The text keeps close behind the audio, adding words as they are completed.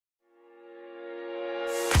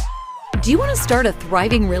Do you want to start a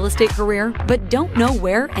thriving real estate career, but don't know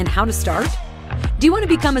where and how to start? Do you want to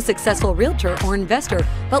become a successful realtor or investor,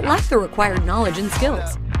 but lack the required knowledge and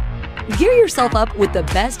skills? Gear yourself up with the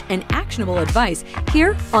best and actionable advice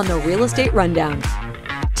here on the Real Estate Rundown.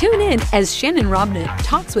 Tune in as Shannon Robnett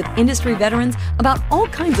talks with industry veterans about all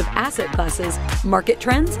kinds of asset classes, market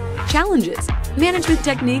trends, challenges, management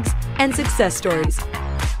techniques, and success stories.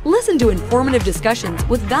 Listen to informative discussions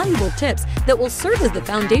with valuable tips that will serve as the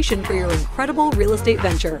foundation for your incredible real estate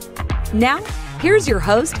venture. Now, here's your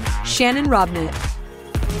host, Shannon Robnett.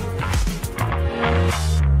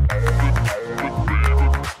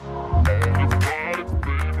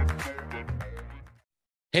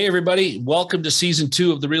 Hey, everybody. Welcome to Season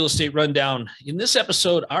 2 of the Real Estate Rundown. In this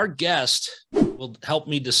episode, our guest will help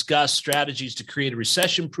me discuss strategies to create a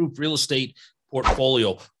recession-proof real estate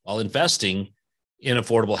portfolio while investing in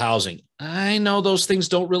affordable housing. I know those things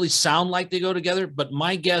don't really sound like they go together, but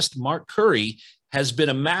my guest, Mark Khuri, has been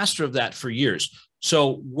a master of that for years.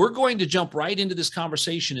 So we're going to jump right into this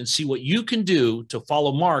conversation and see what you can do to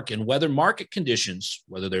follow Mark and weather market conditions,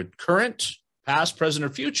 whether they're current, past, present, or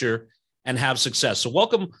future, and have success. So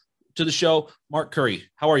welcome to the show, Mark Khuri.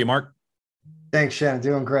 How are you, Mark? Thanks, Shannon.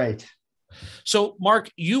 Doing great. So,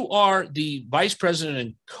 Mark, you are the vice president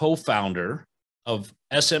and co-founder of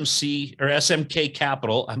SMK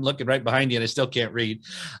Capital. I'm looking right behind you and I still can't read.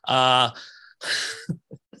 How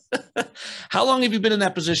long have you been in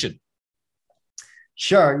that position?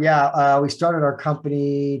 Sure. Yeah. We started our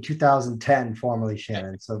company 2010, formally,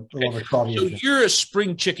 Shannon. So a little over 12 years. So you're a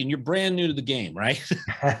spring chicken. You're brand new to the game, right?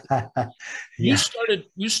 Yeah. You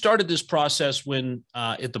started this process when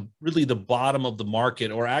at the bottom of the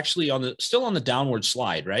market, or actually still on the downward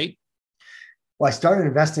slide, right? Well, I started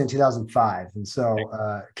investing in 2005, and so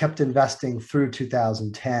kept investing through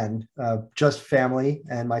 2010, just family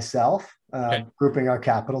and myself, grouping our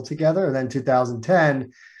capital together. And then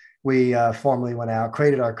 2010, we formally went out,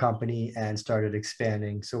 created our company, and started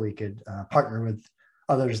expanding so we could partner with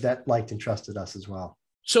others that liked and trusted us as well.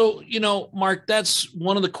 So, Mark, that's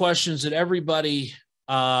one of the questions that everybody,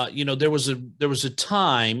 there was a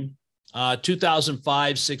time,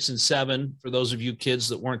 2005, 6, and 7, for those of you kids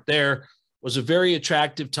that weren't there, was a very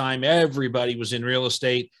attractive time. Everybody was in real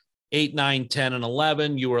estate. 8, 9, 10, and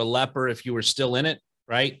 11. You were a leper if you were still in it,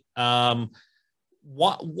 right?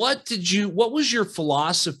 What was your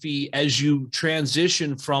philosophy as you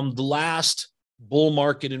transitioned from the last bull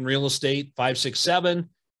market in real estate, 5, 6, 7?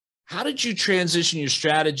 How did you transition your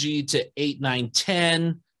strategy to 8, 9,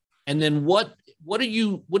 10? And then what are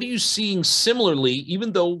you seeing similarly,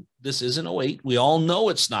 even though this isn't 08, we all know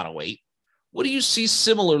it's not 08. What do you see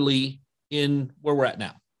similarly in where we're at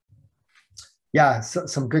now? Yeah, so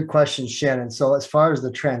some good questions, Shannon. So as far as the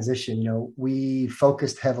transition, we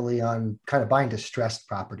focused heavily on kind of buying distressed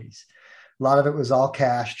properties. A lot of it was all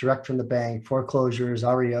cash, direct from the bank, foreclosures,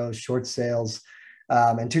 REOs, short sales.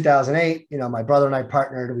 In 2008, my brother and I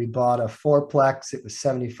partnered. We bought a fourplex. It was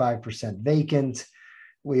 75% vacant.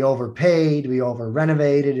 We overpaid. We over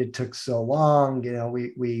renovated. It took so long.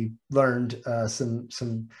 We learned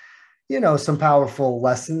some powerful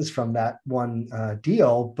lessons from that one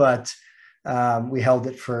deal, but we held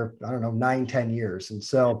it for, 9, 10 years. And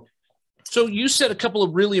so you said a couple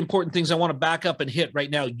of really important things I want to back up and hit right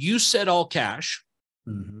now. You said all cash,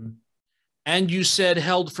 and you said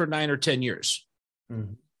held for 9 or 10 years.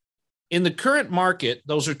 Mm-hmm. In the current market,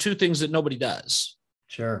 those are two things that nobody does.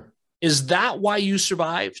 Sure. Is that why you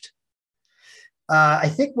survived? I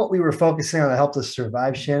think what we were focusing on that helped us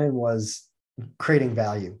survive, Shannon, was creating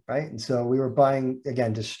value, right? And so we were buying,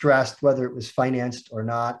 again, distressed, whether it was financed or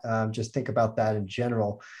not. Just think about that in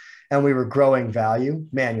general. And we were growing value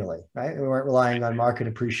manually, right? We weren't relying on market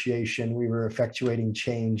appreciation. We were effectuating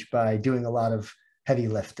change by doing a lot of heavy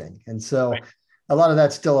lifting. And so a lot of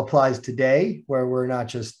that still applies today, where we're not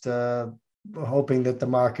just hoping that the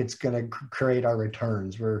market's going to create our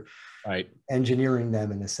returns. We're engineering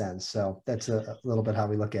them in a sense. So that's a little bit how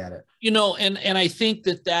we look at it. And I think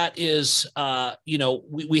that is,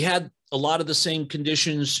 we had a lot of the same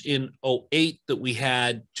conditions in 08 that we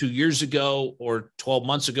had 2 years ago or 12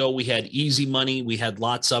 months ago. We had easy money. We had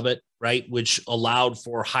lots of it, right? Which allowed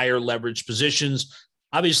for higher leverage positions.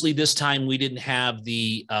 Obviously, this time we didn't have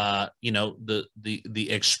the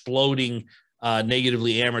exploding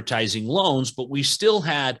negatively amortizing loans, but we still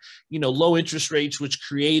had, low interest rates, which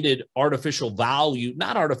created artificial value,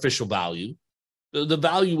 not artificial value. The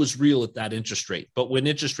value was real at that interest rate. But when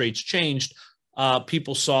interest rates changed,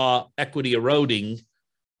 people saw equity eroding.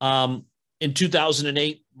 In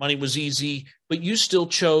 2008, money was easy, but you still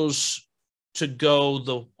chose to go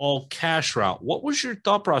the all cash route. What was your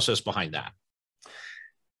thought process behind that?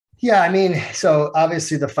 Yeah, I mean, so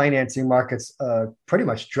obviously the financing markets pretty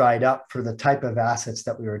much dried up for the type of assets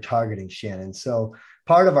that we were targeting, Shannon. So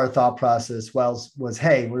part of our thought process was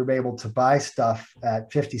hey, we were able to buy stuff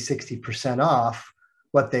at 50, 60% off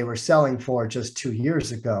what they were selling for just 2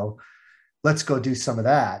 years ago. Let's go do some of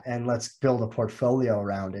that and let's build a portfolio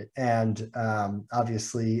around it. And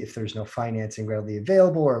obviously, if there's no financing readily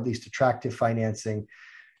available, or at least attractive financing,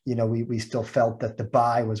 we still felt that the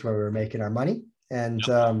buy was where we were making our money. And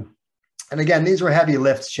again, these were heavy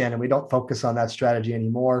lifts, Shannon. We don't focus on that strategy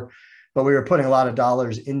anymore, but we were putting a lot of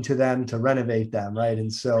dollars into them to renovate them, right?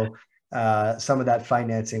 And so some of that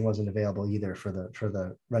financing wasn't available either for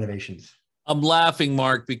the renovations. I'm laughing,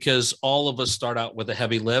 Mark, because all of us start out with a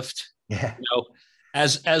heavy lift. Yeah.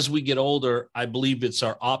 As we get older, I believe it's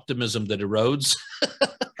our optimism that erodes.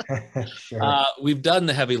 Sure. We've done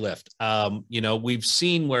the heavy lift. We've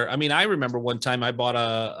seen where, I remember one time I bought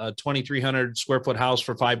a 2,300 square foot house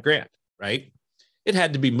for $5,000, right? It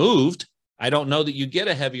had to be moved. I don't know that you get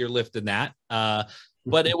a heavier lift than that.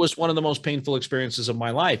 But it was one of the most painful experiences of my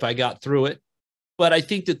life. I got through it. But I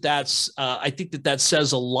think that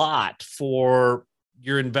says a lot for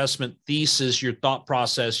your investment thesis, your thought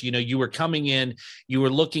process. You were coming in, you were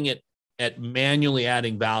looking at manually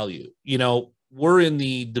adding value. We're in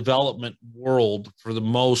the development world for the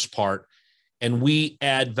most part, and we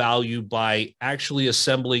add value by actually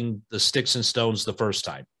assembling the sticks and stones the first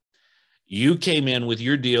time. You came in with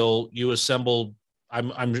your deal, you assembled,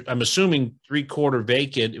 I'm assuming 3/4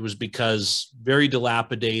 vacant. It was because very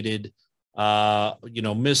dilapidated,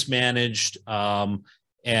 mismanaged,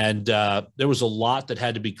 and there was a lot that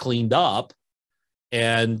had to be cleaned up.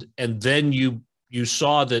 And then you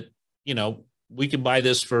saw that, we can buy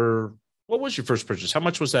this for, what was your first purchase? How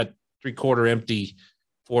much was that 3/4 empty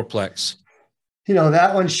fourplex?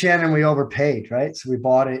 That one, Shannon, we overpaid, right? So we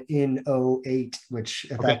bought it in '08, which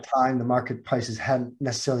at that time, the market prices hadn't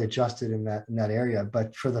necessarily adjusted in that area.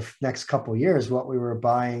 But for the next couple of years, what we were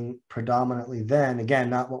buying predominantly then, again,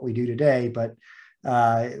 not what we do today, but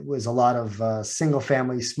it was a lot of single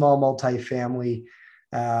family, small multifamily,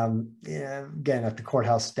 again, at the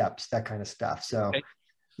courthouse steps, that kind of stuff. So,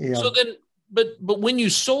 So then, but when you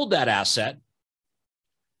sold that asset,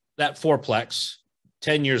 that fourplex,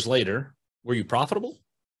 10 years later, were you profitable?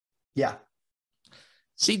 Yeah.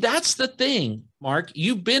 See, that's the thing, Mark.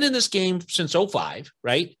 You've been in this game since '05,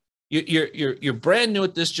 right? You're brand new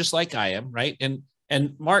at this, just like I am, right?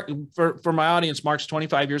 And Mark, for my audience, Mark's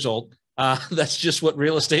 25 years old. That's just what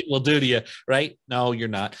real estate will do to you, right? No, you're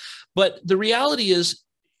not. But the reality is,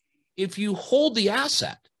 if you hold the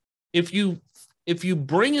asset, if you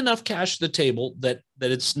bring enough cash to the table that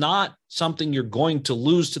it's not something you're going to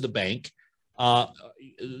lose to the bank,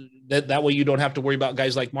 that way you don't have to worry about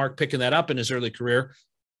guys like Mark picking that up in his early career,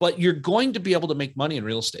 but you're going to be able to make money in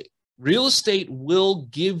real estate. Real estate will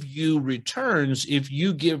give you returns if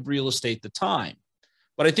you give real estate the time.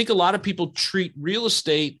 But I think a lot of people treat real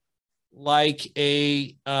estate like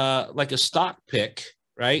a stock pick,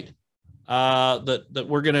 right? That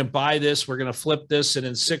we're going to buy this, we're going to flip this, and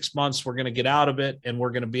in 6 months we're going to get out of it, and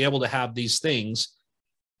we're going to be able to have these things.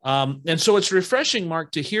 And so it's refreshing,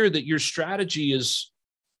 Mark, to hear that your strategy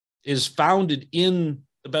is founded in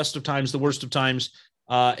the best of times, the worst of times,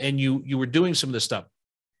 and you were doing some of this stuff.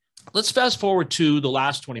 Let's fast forward to the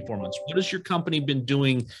last 24 months. What has your company been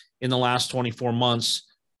doing in the last 24 months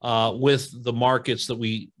with the markets that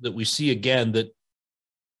we see again that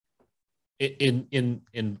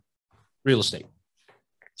in real estate?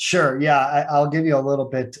 Sure. Yeah, I'll give you a little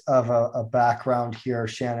bit of a background here,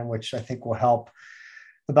 Shannon, which I think will help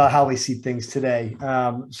about how we see things today.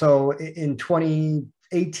 So in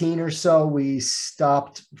 2018 or so, we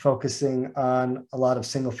stopped focusing on a lot of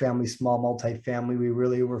single family, small multifamily. We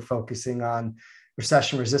really were focusing on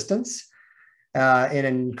recession resistance,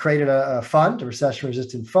 and created a fund, a recession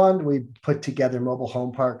resistant fund. We put together mobile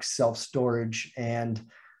home parks, self-storage, and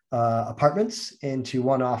apartments into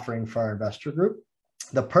one offering for our investor group.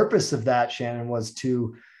 The purpose of that, Shannon, was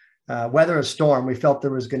to weather a storm. We felt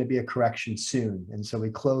there was going to be a correction soon. And so we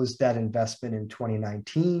closed that investment in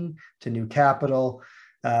 2019 to new capital.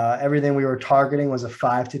 Everything we were targeting was a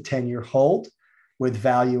 5 to 10 year hold with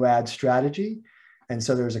value add strategy. And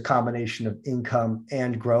so there's a combination of income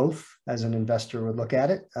and growth as an investor would look at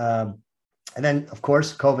it. And then, of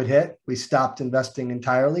course, COVID hit. We stopped investing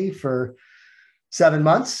entirely for 7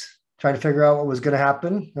 months, trying to figure out what was going to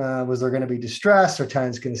happen. Was there going to be distress? Are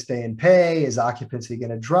tenants going to stay and pay? Is occupancy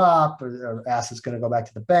going to drop? Or assets going to go back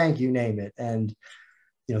to the bank? You name it. And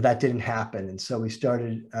that didn't happen. And so we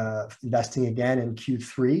started investing again in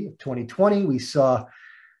Q3 of 2020. We saw,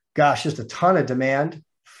 just a ton of demand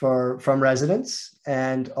from residents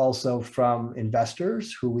and also from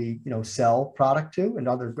investors who we sell product to and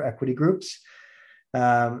other equity groups.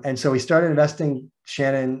 And so we started investing,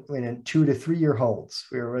 Shannon, in 2 to 3 year holds.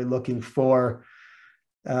 We were really looking for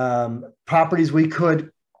properties we could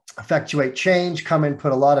effectuate change, come and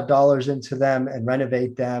put a lot of dollars into them and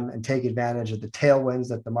renovate them and take advantage of the tailwinds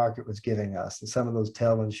that the market was giving us. And some of those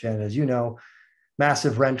tailwinds, Shannon, as you know,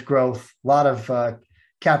 massive rent growth, a lot of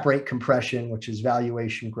cap rate compression, which is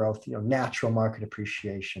valuation growth, natural market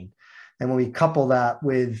appreciation. And when we couple that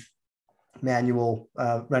with manual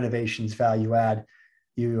renovations, value add,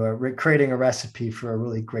 you are creating a recipe for a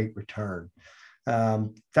really great return.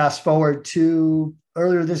 Fast forward to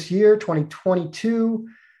earlier this year, 2022,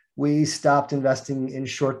 we stopped investing in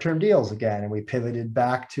short-term deals again, and we pivoted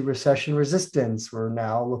back to recession resistance. We're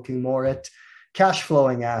now looking more at cash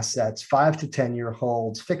flowing assets, 5 to 10 year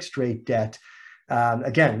holds, fixed rate debt.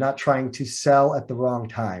 Again, not trying to sell at the wrong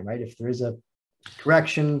time, right? If there is a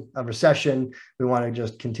correction, a recession, we want to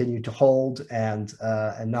just continue to hold and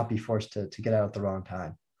not be forced to get out at the wrong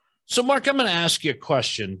time. So, Mark, I'm going to ask you a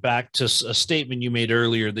question back to a statement you made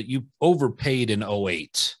earlier that you overpaid in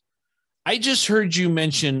 2008. I just heard you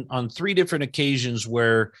mention on 3 different occasions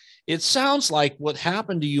where it sounds like what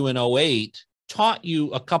happened to you in 2008 taught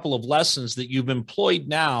you a couple of lessons that you've employed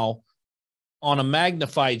now on a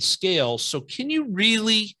magnified scale. So can you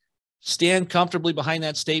really stand comfortably behind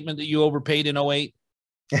that statement that you overpaid in 2008?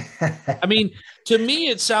 I mean, to me,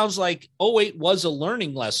 it sounds like 2008 was a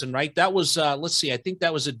learning lesson, right? That was, let's see, I think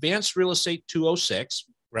that was Advanced Real Estate 206,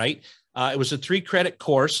 right? It was a 3 credit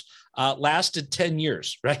course, lasted 10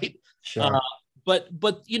 years, right? Sure. But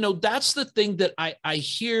that's the thing that I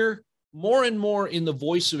hear more and more in the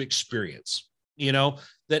voice of experience,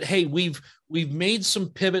 that, hey, we've made some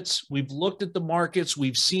pivots. We've looked at the markets.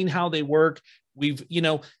 We've seen how they work.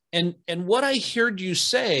 And what I heard you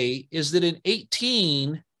say is that in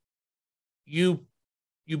 2018, you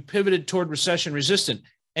pivoted toward recession resistant,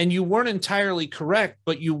 and you weren't entirely correct,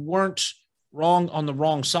 but you weren't wrong on the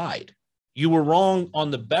wrong side. You were wrong on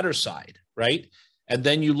the better side, right? And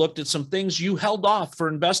then you looked at some things you held off for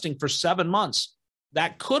investing for 7 months.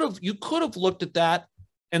 You could have looked at that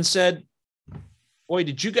and said, boy,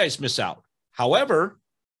 did you guys miss out. However,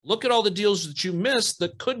 look at all the deals that you missed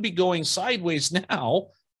that could be going sideways now.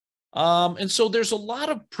 And so there's a lot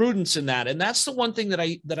of prudence in that. And that's the one thing that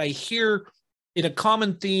I hear in a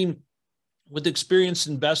common theme with experienced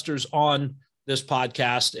investors on this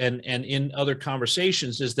podcast and in other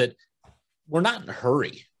conversations is that we're not in a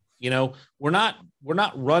hurry. We're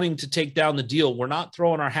not running to take down the deal. We're not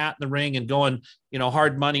throwing our hat in the ring and going,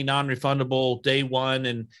 hard money, non-refundable day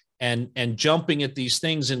one and jumping at these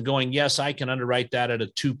things and going, yes, I can underwrite that at a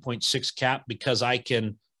 2.6 cap because I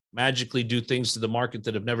can magically do things to the market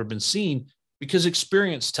that have never been seen, because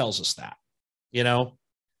experience tells us that,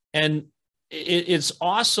 and it's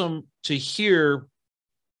awesome to hear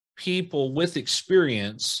people with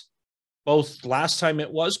experience, both last time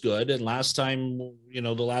it was good and last time, the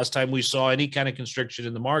last time we saw any kind of constriction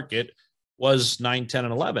in the market was 9, 10,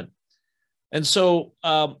 and 11. And so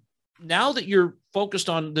now that you're focused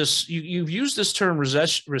on this, you've used this term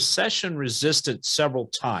recession resistant several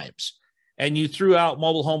times, and you threw out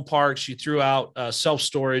mobile home parks, you threw out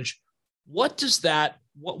self-storage.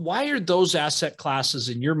 Why are those asset classes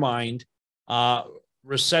in your mind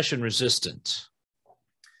recession resistant?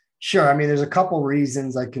 Sure. I mean, there's a couple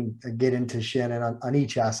reasons I can get into, Shannon, on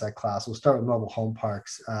each asset class. We'll start with mobile home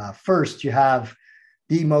parks. First, you have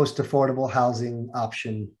the most affordable housing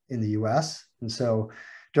option in the U.S. And so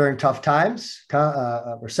during tough times,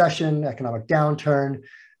 recession, economic downturn,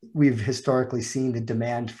 we've historically seen the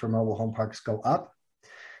demand for mobile home parks go up.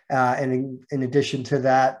 And in addition to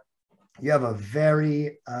that, you have a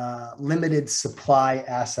very limited supply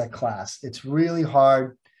asset class. It's really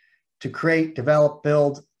hard to create, develop,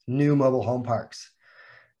 build new mobile home parks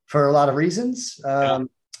for a lot of reasons.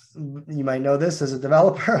 You might know this as a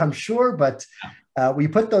developer, I'm sure, but we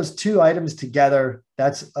put those 2 items together.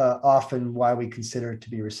 That's often why we consider it to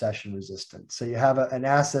be recession resistant. So you have an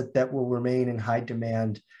asset that will remain in high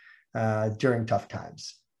demand during tough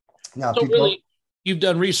times. Now, so really, you've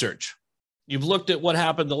done research. You've looked at what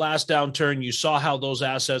happened the last downturn. You saw how those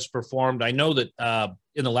assets performed. I know that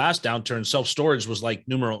in the last downturn, self-storage was like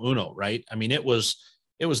numero uno, right? I mean, it was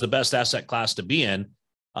the best asset class to be in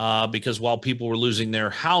because while people were losing their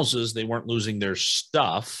houses, they weren't losing their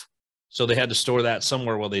stuff. So they had to store that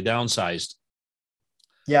somewhere while they downsized.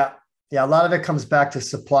 Yeah. A lot of it comes back to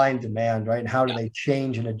supply and demand, right? And how do they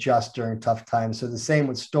change and adjust during tough times? So the same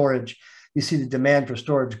with storage. You see the demand for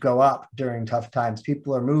storage go up during tough times.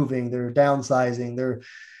 People are moving, they're downsizing, they're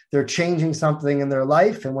they're changing something in their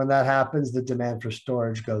life. And when that happens, the demand for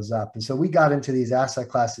storage goes up. And so we got into these asset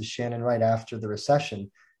classes, Shannon, right after the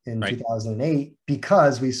recession in 2008,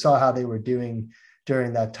 because we saw how they were doing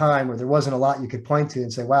during that time, where there wasn't a lot you could point to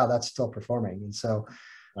and say, wow, that's still performing. And so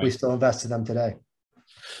we still invest in them today.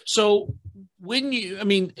 So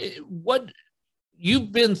what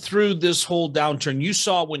you've been through this whole downturn, you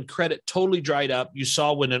saw when credit totally dried up, you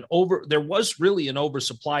saw when there was really an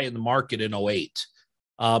oversupply in the market in 08,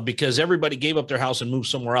 because everybody gave up their house and moved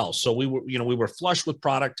somewhere else. So we were flush with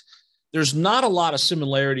product. There's not a lot of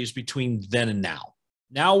similarities between then and now.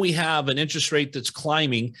 Now we have an interest rate that's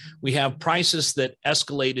climbing. We have prices that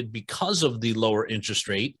escalated because of the lower interest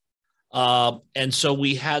rate. And so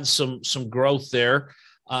we had some growth there.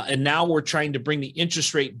 And now we're trying to bring the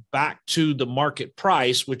interest rate back to the market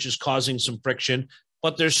price, which is causing some friction,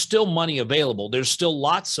 but there's still money available. There's still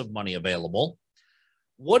lots of money available.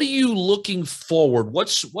 What are you looking forward?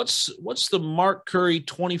 What's the Mark Khuri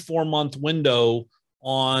 24-month window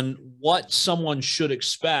on what someone should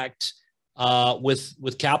expect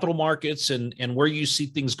with capital markets and where you see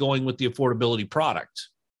things going with the affordability product?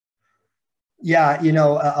 Yeah,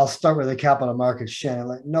 I'll start with the capital markets, Shannon.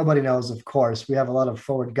 Like, nobody knows, of course. We have a lot of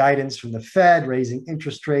forward guidance from the Fed raising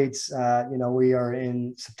interest rates. We are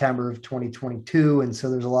in September of 2022, and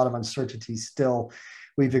so there's a lot of uncertainty still.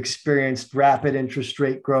 We've experienced rapid interest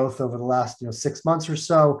rate growth over the last 6 months or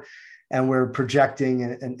so, and we're projecting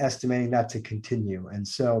and estimating that to continue. And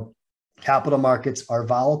so capital markets are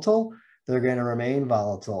volatile. They're going to remain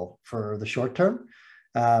volatile for the short term.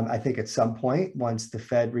 I think at some point, once the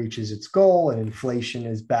Fed reaches its goal and inflation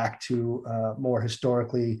is back to more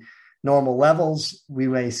historically normal levels, we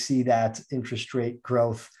may see that interest rate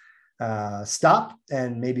growth stop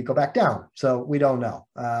and maybe go back down. So we don't know.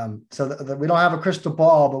 We don't have a crystal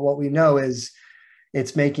ball, but what we know is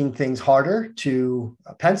it's making things harder to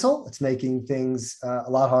pencil. It's making things a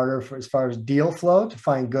lot harder as far as deal flow to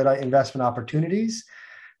find good investment opportunities.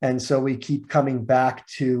 And so we keep coming back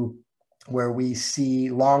to where we see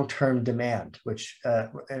long-term demand, which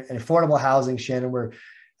in affordable housing, Shannon, we're,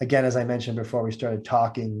 again, as I mentioned before we started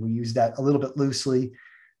talking, we use that a little bit loosely.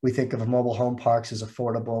 We think of mobile home parks as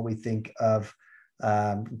affordable. We think of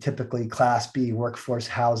typically Class B workforce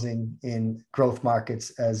housing in growth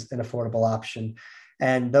markets as an affordable option.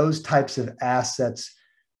 And those types of assets,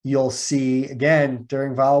 you'll see, again,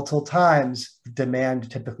 during volatile times,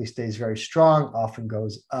 demand typically stays very strong, often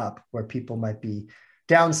goes up, where people might be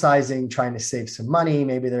downsizing, trying to save some money.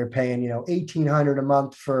 Maybe they're paying, $1,800 a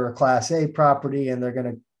month for a Class A property, and they're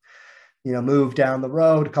going to, move down the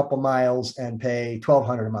road a couple miles and pay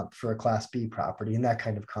 $1,200 a month for a Class B property, and that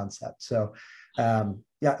kind of concept. So,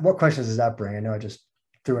 what questions does that bring? I know I just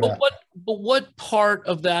threw it out. But what part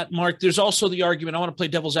of that, Mark? There's also the argument. I want to play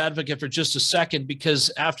devil's advocate for just a second,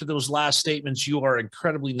 because after those last statements, you are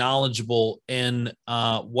incredibly knowledgeable in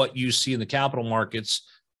what you see in the capital markets.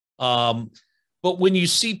 But when you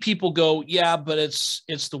see people go, yeah, but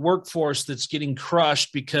it's the workforce that's getting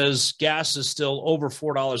crushed because gas is still over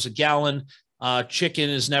 $4 a gallon. Chicken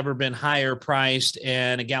has never been higher priced,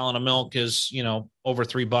 and a gallon of milk is, over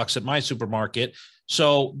 $3 at my supermarket.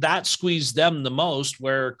 So that squeezed them the most,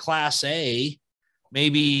 where Class A,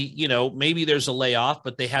 maybe there's a layoff,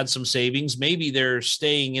 but they had some savings. Maybe they're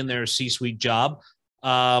staying in their C-suite job.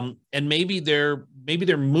 And maybe they're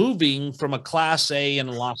moving from a Class A in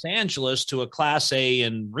Los Angeles to a Class A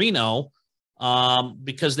in Reno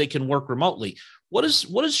because they can work remotely. What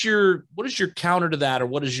is your counter to that, or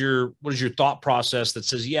what is your thought process that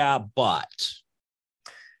says, yeah, but?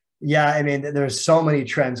 Yeah, I mean, there's so many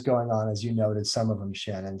trends going on, as you noted, some of them,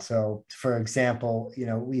 Shannon. So, for example,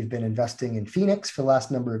 we've been investing in Phoenix for the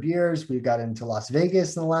last number of years. We've got into Las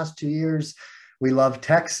Vegas in the last 2 years. We love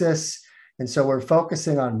Texas. And so we're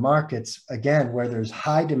focusing on markets, again, where there's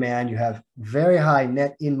high demand. You have very high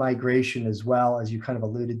net in-migration as well, as you kind of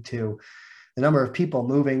alluded to. The number of people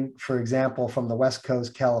moving, for example, from the West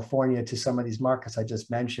Coast, California, to some of these markets I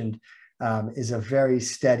just mentioned is a very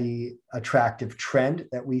steady, attractive trend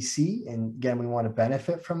that we see. And again, we want to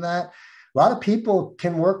benefit from that. A lot of people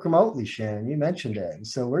can work remotely, Shannon. You mentioned it. And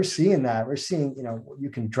so we're seeing that. We're seeing, you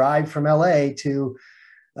can drive from LA to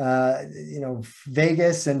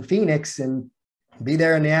Vegas and Phoenix and be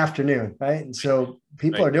there in the afternoon, right? And so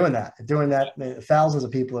people are doing that. Thousands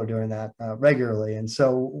of people are doing that regularly. And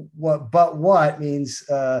so what means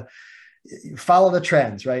follow the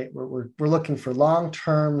trends, right? We're looking for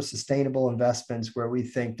long-term sustainable investments where we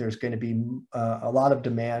think there's going to be a lot of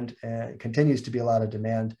demand, and continues to be a lot of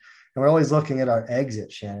demand. And we're always looking at our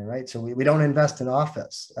exit, Shannon, right? So we don't invest in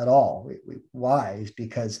office at all. Why? Is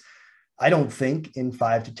because I don't think in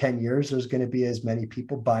 5 to 10 years, there's going to be as many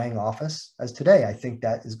people buying office as today. I think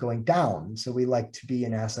that is going down. So we like to be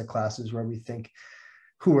in asset classes where we think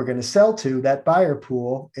who we're going to sell to, that buyer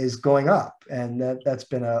pool is going up. And that's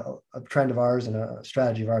been a trend of ours and a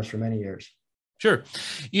strategy of ours for many years. Sure.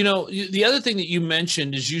 The other thing that you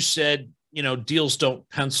mentioned is you said, deals don't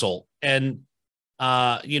pencil. And,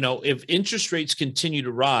 if interest rates continue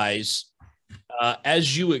to rise,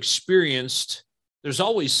 as you experienced, there's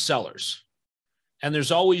always sellers. And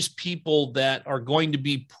there's always people that are going to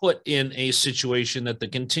be put in a situation that the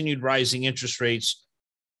continued rising interest rates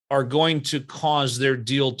are going to cause their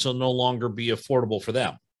deal to no longer be affordable for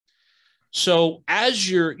them. So as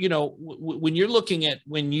you're, when you're looking at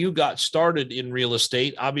when you got started in real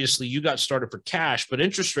estate, obviously you got started for cash, but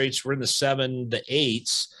interest rates were in the 7 to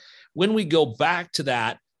 8s. When we go back to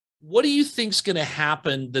that, what do you think is going to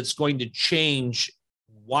happen that's going to change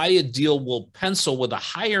why a deal will pencil with a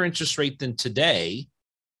higher interest rate than today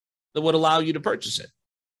that would allow you to purchase it?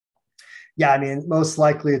 Yeah, I mean, most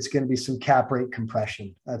likely it's going to be some cap rate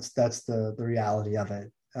compression. That's the reality of it.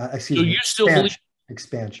 So you still believe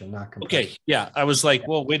expansion, not compression. Okay, yeah. I was like,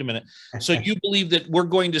 well, wait a minute. So you believe that we're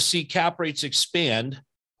going to see cap rates expand?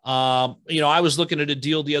 I was looking at a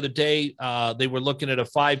deal the other day. They were looking at a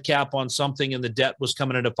 5 cap on something, and the debt was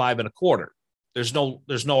coming at a 5.25. There's no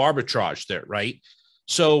arbitrage there, right?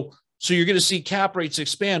 So you're going to see cap rates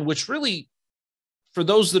expand, which really, for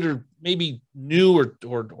those that are maybe new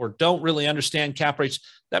or don't really understand cap rates,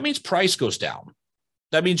 that means price goes down.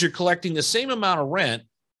 That means you're collecting the same amount of rent,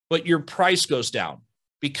 but your price goes down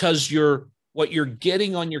because what you're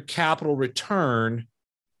getting on your capital return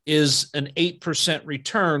is an 8%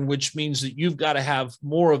 return, which means that you've got to have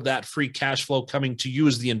more of that free cash flow coming to you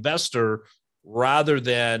as the investor rather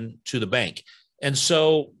than to the bank. And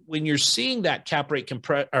so when you're seeing that cap rate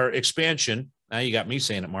expansion, now you got me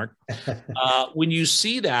saying it, Mark. When you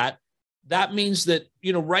see that means that,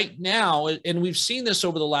 right now, and we've seen this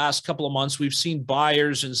over the last couple of months, we've seen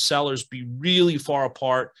buyers and sellers be really far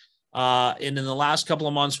apart. And in the last couple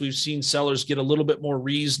of months, we've seen sellers get a little bit more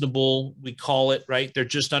reasonable. We call it, right? They're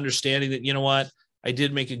just understanding that, you know what, I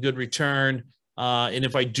did make a good return. And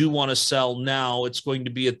if I do want to sell now, it's going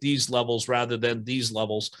to be at these levels rather than these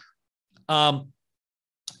levels.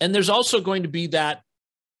 And there's also going to be that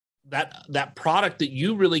product that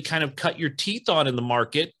you really kind of cut your teeth on in the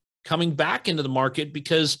market coming back into the market,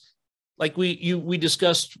 because like we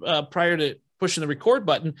discussed prior to pushing the record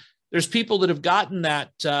button, there's people that have gotten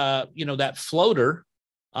that, that floater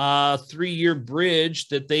 3-year bridge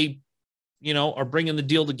that they, are bringing the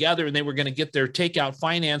deal together, and they were going to get their takeout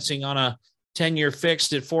financing on a 10-year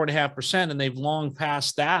fixed at 4.5%. And they've long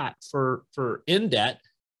passed that for in debt.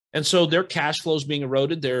 And so their cash flow is being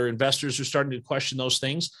eroded. Their investors are starting to question those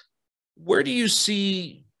things. Where do you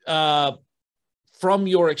see, from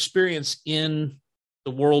your experience in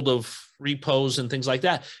the world of repos and things like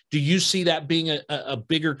that, do you see that being a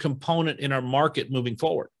bigger component in our market moving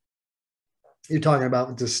forward? You're talking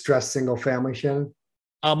about distressed single family, Shannon?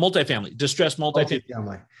 Distressed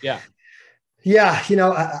multifamily. Yeah. Yeah.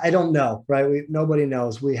 I don't know, right? Nobody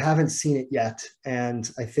knows. We haven't seen it yet.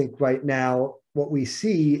 And I think right now, what we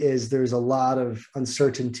see is there's a lot of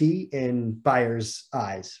uncertainty in buyers'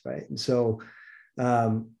 eyes, right? And so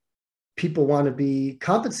people want to be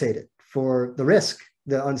compensated for the risk,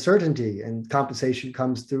 the uncertainty, and compensation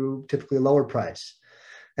comes through typically a lower price.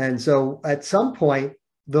 And so at some point,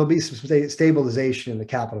 there'll be some stabilization in the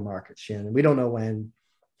capital markets, Shannon. We don't know when.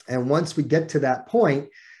 And once we get to that point,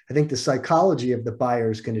 I think the psychology of the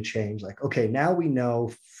buyer is going to change. Like, okay, now we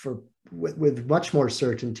know with much more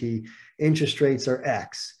certainty, interest rates are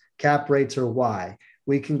X, cap rates are Y.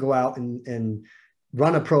 We can go out and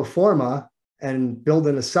run a pro forma and build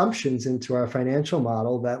in assumptions into our financial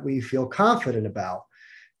model that we feel confident about.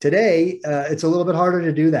 Today, it's a little bit harder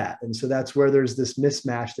to do that. And so that's where there's this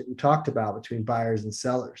mismatch that you talked about between buyers and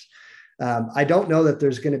sellers. I don't know that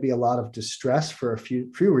there's going to be a lot of distress for a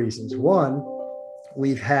few reasons. One,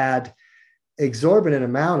 we've had exorbitant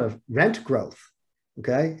amount of rent growth,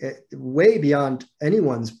 okay, way beyond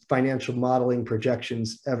anyone's financial modeling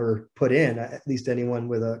projections ever put in, at least anyone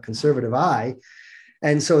with a conservative eye.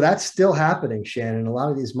 And so that's still happening, Shannon. In a lot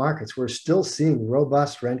of these markets, we're still seeing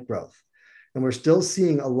robust rent growth. And we're still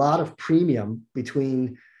seeing a lot of premium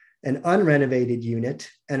between an unrenovated unit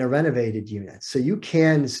and a renovated unit. So you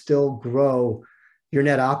can still grow your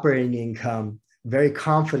net operating income very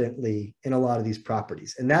confidently in a lot of these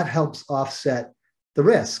properties. And that helps offset the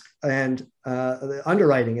risk and the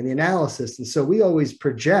underwriting and the analysis. And so we always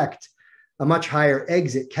project a much higher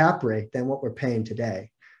exit cap rate than what we're paying today.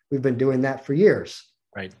 We've been doing that for years.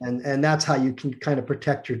 Right. And that's how you can kind of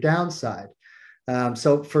protect your downside.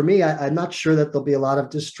 So for me, I'm not sure that there'll be a lot of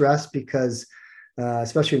distress because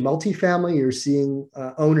especially in multifamily, you're seeing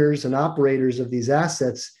owners and operators of these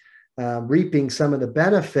assets reaping some of the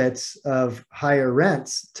benefits of higher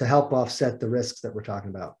rents to help offset the risks that we're talking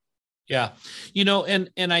about. Yeah.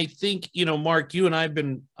 And I think, Mark, you and I have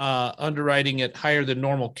been underwriting at higher than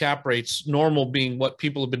normal cap rates, normal being what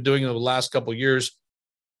people have been doing over the last couple of years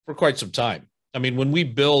for quite some time. I mean, when we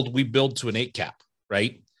build to an 8 cap,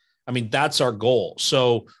 right? I mean, that's our goal.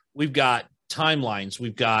 So we've got timelines,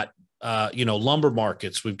 we've got, lumber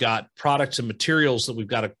markets, we've got products and materials that we've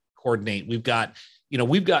got to coordinate. We've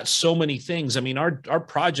got so many things. I mean, our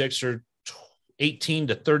projects are 18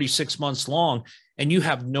 to 36 months long, and you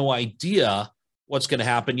have no idea what's going to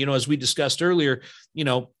happen. As we discussed earlier,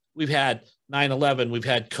 we've had 9/11, we've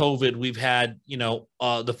had COVID, we've had,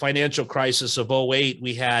 the financial crisis of 08.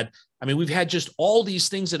 We've had just all these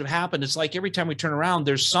things that have happened. It's like every time we turn around,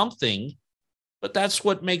 there's something, but that's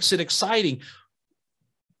what makes it exciting.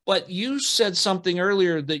 But you said something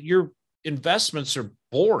earlier that your investments are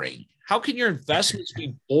boring. How can your investments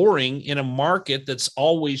be boring in a market that's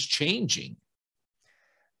always changing?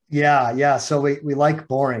 Yeah. So we like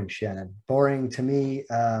boring, Shannon. Boring to me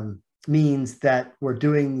means that we're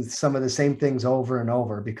doing some of the same things over and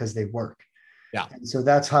over because they work. Yeah. And so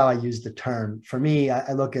that's how I use the term. For me,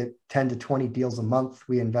 I look at 10 to 20 deals a month.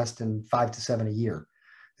 We invest in 5 to 7 a year.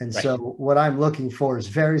 And Right. So what I'm looking for is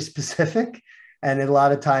very specific. And a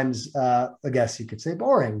lot of times, I guess you could say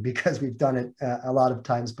boring because we've done it a lot of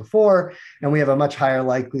times before, and we have a much higher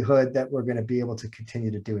likelihood that we're going to be able to continue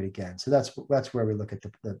to do it again. So that's where we look at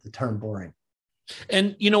the term boring.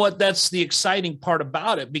 And you know what? That's the exciting part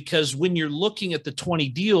about it, because when you're looking at the 20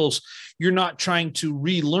 deals, you're not trying to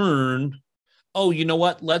relearn, oh, you know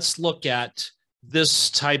what? Let's look at this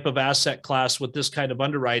type of asset class with this kind of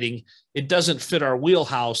underwriting. It doesn't fit our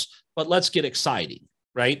wheelhouse, but let's get exciting,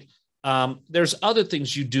 right? There's other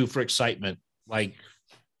things you do for excitement. Like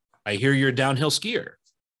I hear you're a downhill skier.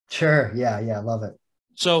 Sure. Yeah. I love it.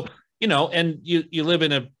 So, and you live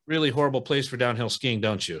in a really horrible place for downhill skiing,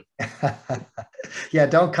 don't you? Yeah.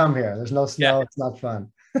 Don't come here. There's no snow. Yeah. It's not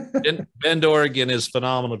fun. Bend, Oregon is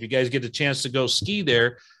phenomenal. If you guys get a chance to go ski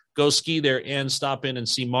there and stop in and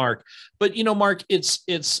see Mark. But, Mark,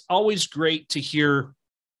 it's always great to hear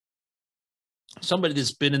somebody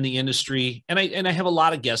that's been in the industry, and I have a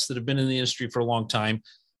lot of guests that have been in the industry for a long time,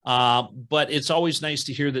 but it's always nice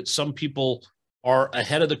to hear that some people are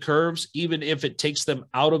ahead of the curves, even if it takes them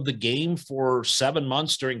out of the game for 7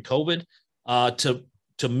 months during COVID,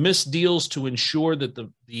 to miss deals to ensure that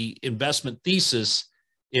the investment thesis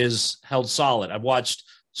is held solid. I've watched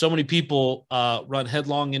so many people run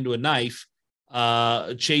headlong into a knife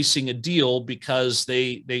chasing a deal because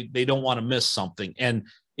they don't want to miss something. And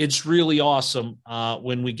it's really awesome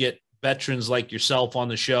when we get veterans like yourself on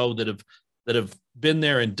the show that have been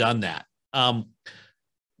there and done that.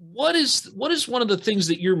 What is one of the things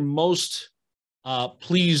that you're most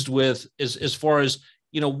pleased with as far as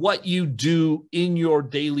what you do in your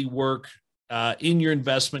daily work in your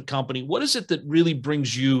investment company? What is it that really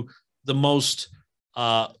brings you the most?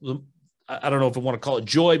 I don't know if I want to call it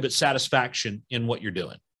joy, but satisfaction in what you're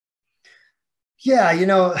doing. Yeah,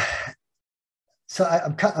 so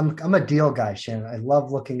I'm a deal guy, Shannon. I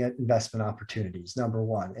love looking at investment opportunities. Number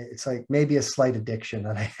one, it's like maybe a slight addiction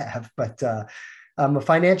that I have, but I'm a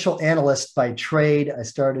financial analyst by trade. I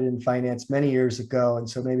started in finance many years ago, and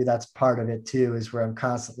so maybe that's part of it too, is where I'm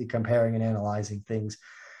constantly comparing and analyzing things.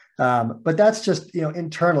 But that's just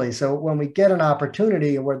internally. So when we get an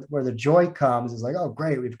opportunity and where the joy comes is like, oh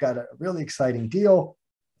great, we've got a really exciting deal.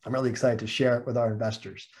 I'm really excited to share it with our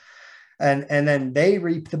investors. And then they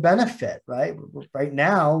reap the benefit, right? Right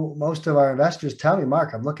now, most of our investors tell me,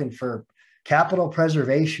 Mark, I'm looking for capital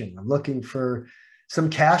preservation. I'm looking for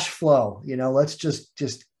some cash flow. Let's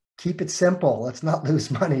just keep it simple. Let's not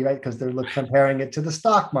lose money, right? Because they're comparing it to the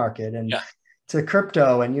stock market and to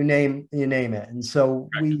crypto and you name it. And so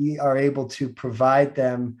we are able to provide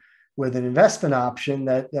them with an investment option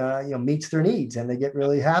that meets their needs, and they get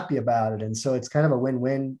really happy about it. And so it's kind of a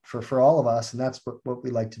win-win for all of us. And that's what we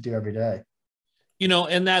like to do every day.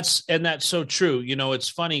 And that's so true. It's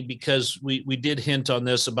funny because we did hint on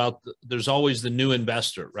this about there's always the new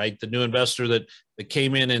investor, right? The new investor that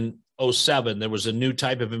came in 07. There was a new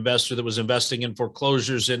type of investor that was investing in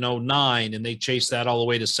foreclosures in 09, and they chased that all the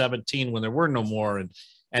way to 17 when there were no more.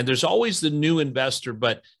 And there's always the new investor,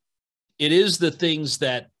 but it is the things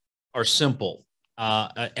that are simple.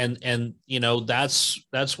 And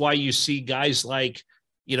that's why you see guys like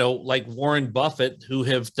Warren Buffett, who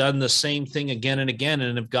have done the same thing again and again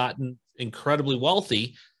and have gotten incredibly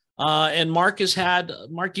wealthy. And Mark, you've had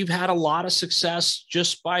a lot of success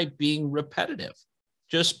just by being repetitive,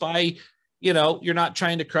 just by, you're not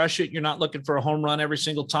trying to crush it. You're not looking for a home run every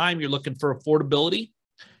single time. You're looking for affordability.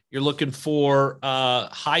 You're looking for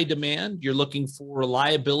high demand. You're looking for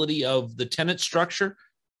reliability of the tenant structure.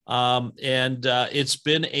 And it's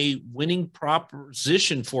been a winning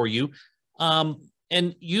proposition for you.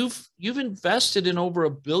 And you've invested in over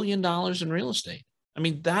 $1 billion in real estate. I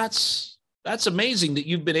mean, that's amazing that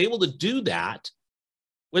you've been able to do that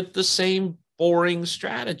with the same boring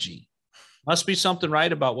strategy. Must be something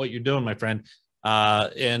right about what you're doing, my friend.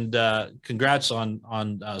 And congrats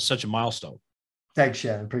on such a milestone. Thanks,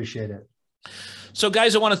 Shannon. Appreciate it. So,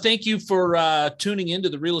 guys, I want to thank you for tuning into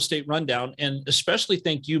the Real Estate Rundown, and especially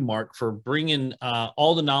thank you, Mark, for bringing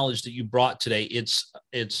all the knowledge that you brought today.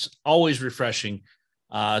 It's always refreshing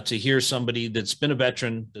to hear somebody that's been a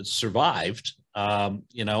veteran, that's survived, and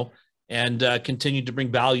continue to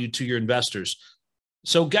bring value to your investors.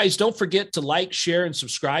 So, guys, don't forget to like, share, and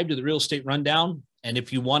subscribe to the Real Estate Rundown. And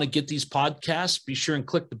if you want to get these podcasts, be sure and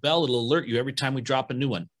click the bell. It'll alert you every time we drop a new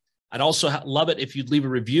one. I'd also love it if you'd leave a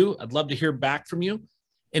review. I'd love to hear back from you.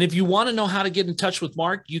 And if you want to know how to get in touch with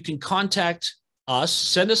Mark, you can contact us.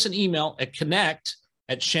 Send us an email at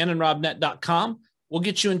connect@shannonrobnet.com. We'll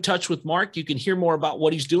get you in touch with Mark. You can hear more about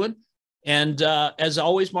what he's doing. And as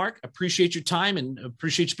always, Mark, appreciate your time and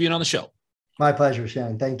appreciate you being on the show. My pleasure,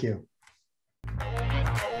 Shannon. Thank you.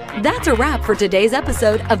 That's a wrap for today's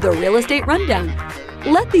episode of the Real Estate Rundown.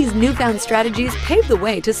 Let these newfound strategies pave the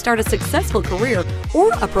way to start a successful career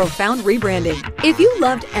or a profound rebranding. If you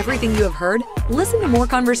loved everything you have heard, listen to more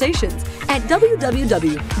conversations at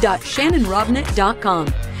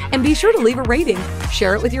www.shannonrobnet.com. And be sure to leave a rating,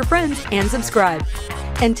 share it with your friends, and subscribe.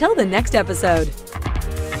 Until the next episode.